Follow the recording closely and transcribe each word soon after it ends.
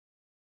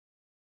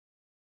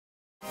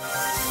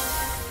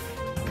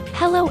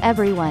Hello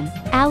everyone,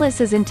 Alice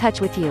is in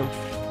touch with you.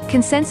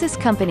 ConsenSys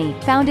company,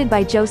 founded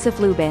by Joseph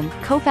Lubin,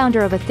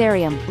 co-founder of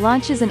Ethereum,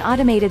 launches an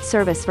automated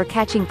service for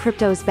catching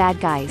crypto's bad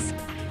guys.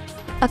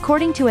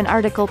 According to an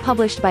article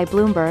published by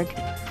Bloomberg,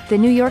 the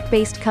New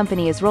York-based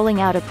company is rolling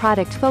out a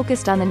product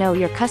focused on the Know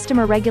Your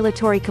Customer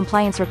regulatory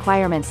compliance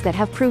requirements that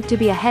have proved to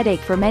be a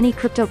headache for many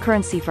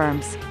cryptocurrency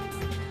firms.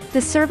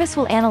 The service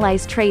will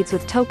analyze trades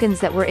with tokens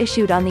that were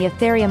issued on the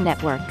Ethereum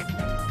network.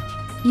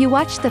 You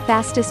watched the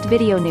fastest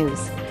video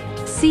news.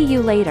 See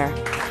you later.